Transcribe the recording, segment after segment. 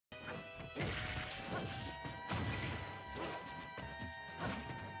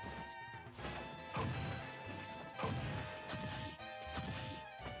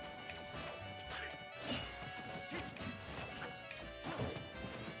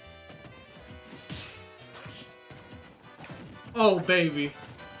Oh, baby.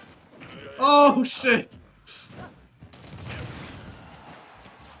 Oh, shit.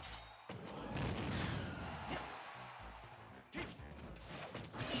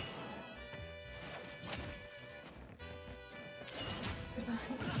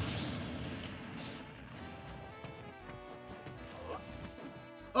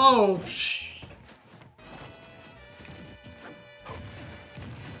 Oh, shit.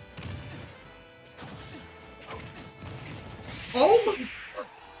 Oh my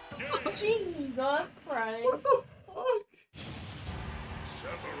God. Jesus Christ. What the fuck?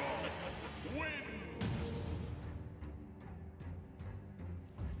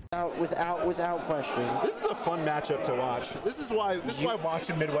 Without question. This is a fun matchup to watch. This is why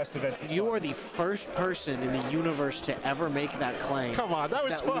watching Midwest events is You fun. are the first person in the universe to ever make that claim. Come on, that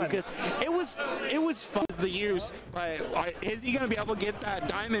was fun. Because it was fun. The use, but is he gonna be able to get that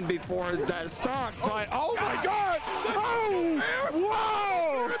diamond before that stock? But oh my God! Oh!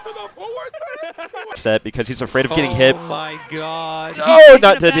 Whoa! Set because he's afraid of getting hit. Oh my God! No,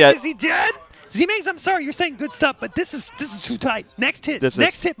 not dead yet. Is he dead? Z-Maze, I'm sorry, you're saying good stuff, but this is too tight. Next hit,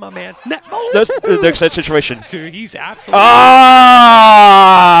 next hit, my man. That's the next set situation. Dude, he's absolutely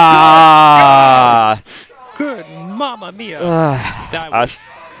good. Mamma mia! That was,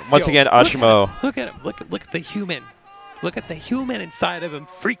 once again, Asimo. Look at him. Look at the human. Look at the human inside of him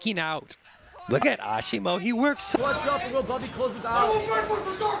freaking out. Look at Asimo. He works so. Watch out, and will Bubby closes out.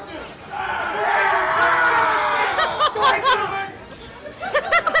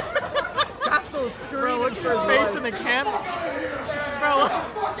 Castle screaming. Look for his face in the camera.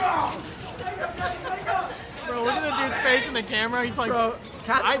 Bro, look at the dude's face in the camera. He's like, bro,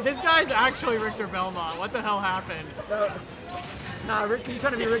 this guy's actually Richter Belmont. What the hell happened? Nah, Rick, you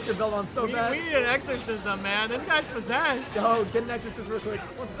trying to be Richter Belmont so bad. We need an exorcism, man. This guy's possessed. Yo, get an exorcism real quick.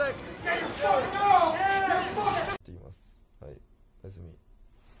 1 sec.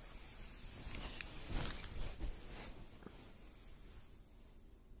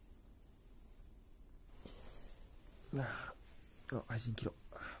配信切ろ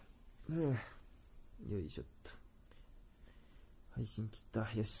う。よいしょっと。配信切った。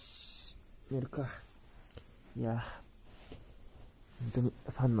よし。寝るか。いや本当に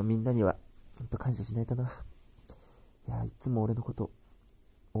ファンのみんなには本当感謝しないとな。いやいつも俺のこと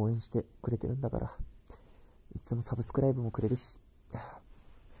応援してくれてるんだから。いつもサブスクライブもくれるし。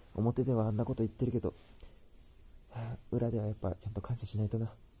表ではあんなこと言ってるけど、裏ではやっぱちゃんと感謝しないとな。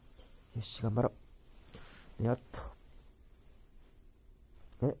よし、頑張ろう。やっと。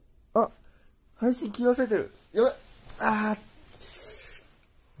あ、配信切り忘れてる。やばい。や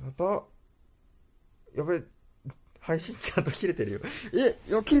ば。やばい。配信ちゃんと切れてるよ。い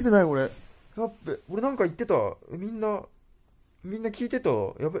や、切れてない俺。やっべ。俺なんか言ってた。みんな聞いてた。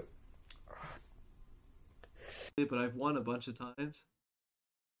やばい。But I've won a bunch of times.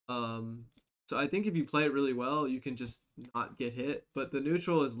 So I think if you play it really well, you can just not get hit. But the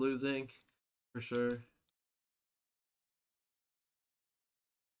neutral is losing, for sure.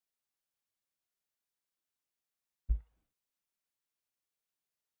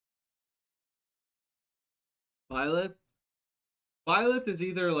 Byleth? Byleth is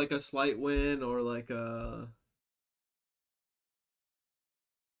either like a slight win or like a...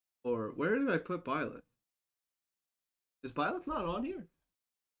 Or where did I put Byleth? Is Byleth not on here?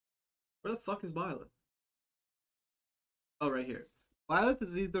 Where the fuck is Byleth? Oh, right here. Byleth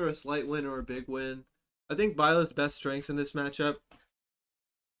is either a slight win or a big win. I think Byleth's best strengths in this matchup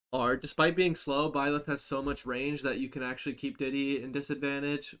are, despite being slow, Byleth has so much range that you can actually keep Diddy in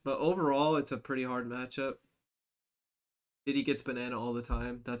disadvantage. But overall, it's a pretty hard matchup. Diddy gets banana all the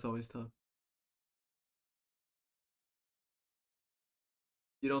time. That's always tough.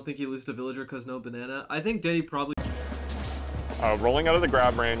 You don't think he loses to Villager because no banana? I think Diddy probably... rolling out of the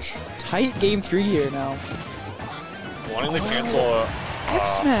grab range. Tight game 3 here now. Wanting to cancel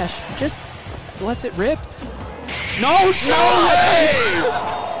F smash. Just lets it rip. No shot!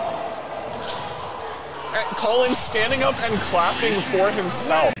 Colin standing up and clapping for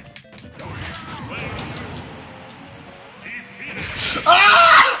himself.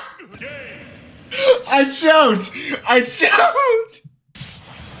 Ah! I choked! I choked!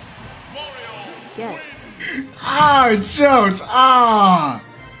 Yes. Ah, I choked! Ah!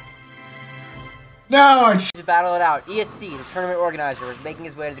 No, I choked! To battle it out, ESC, the tournament organizer, was making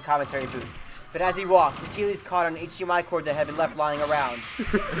his way to the commentary booth. But as he walked, his heelys caught on an HDMI cord that had been left lying around.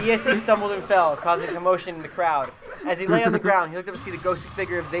 ESC stumbled and fell, causing commotion in the crowd. As he lay on the ground, he looked up to see the ghostly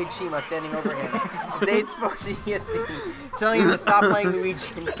figure of Zayd Shima standing over him. Zayd spoke to ESC, telling him to stop playing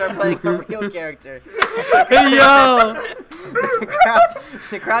Luigi and start playing a real character. Yo!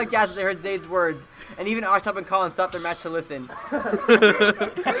 The crowd gasped as they heard Zayd's words, and even Octop and Colin stopped their match to listen.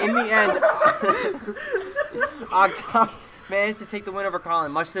 In the end, Octop managed to take the win over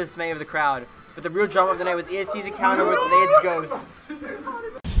Colin, much to the dismay of the crowd. But the real drama of the night was ESC's encounter with Zayd's ghost.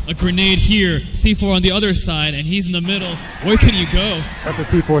 A grenade here, C4 on the other side, and he's in the middle. Where can you go? That's a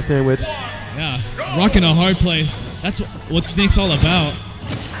C4 sandwich. Yeah, rocking a hard place. That's what Snake's all about.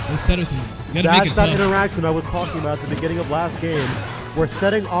 Those setups, you gotta make it That's that tough. interaction I was talking about at the beginning of last game. We're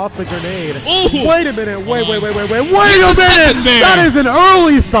setting off the grenade. Oh! Wait a minute, wait a minute! Wait That is an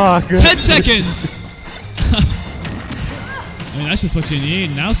early stock! 10 seconds! I mean, that's just what you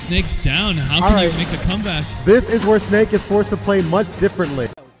need. Now Snake's down. How can you make the comeback? This is where Snake is forced to play much differently.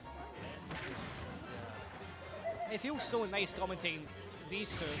 It feels so nice commentating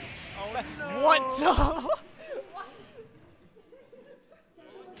these two. Oh, no. What?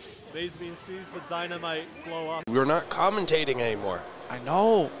 Basebean sees the dynamite blow up. We're not commentating anymore. I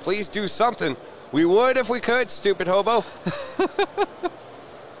know. Please do something. We would if we could, stupid hobo.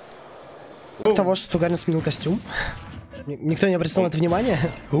 Того, что Тугарин сменил костюм? Никто не обратил на это внимание?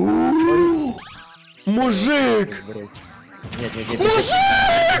 Мужик!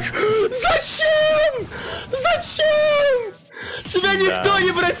 Мужик! Зачем? Зачем? Тебя никто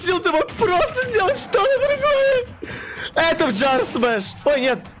не просил, ты мог просто сделать что-то другое. Это в Jar Smash. Ой,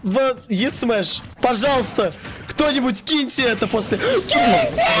 нет, в Hit Smash. Пожалуйста, кто-нибудь киньте это после... Киньте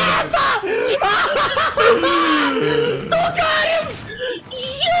это! Тугарин!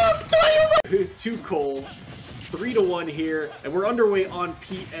 Ёб твою мать! Too cold. 3-1 here, and we're underway on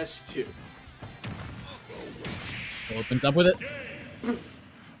PS2. Opens up with it.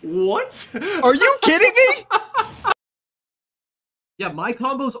 What? Are you kidding me? Yeah, my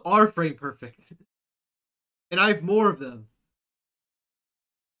combos are frame perfect. And I have more of them.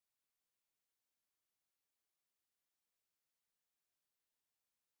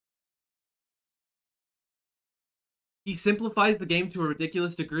 He simplifies the game to a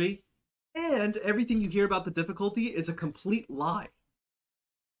ridiculous degree, and everything you hear about the difficulty is a complete lie.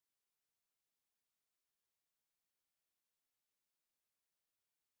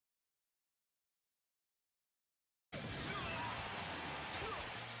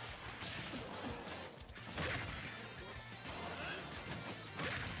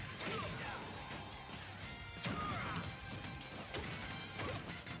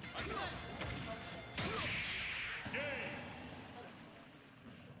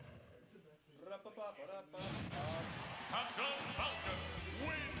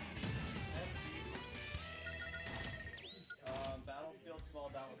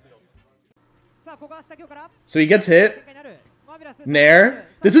 So he gets hit. Nair.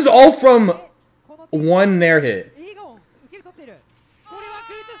 This is all from one Nair hit.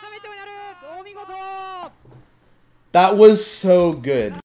 That was so good.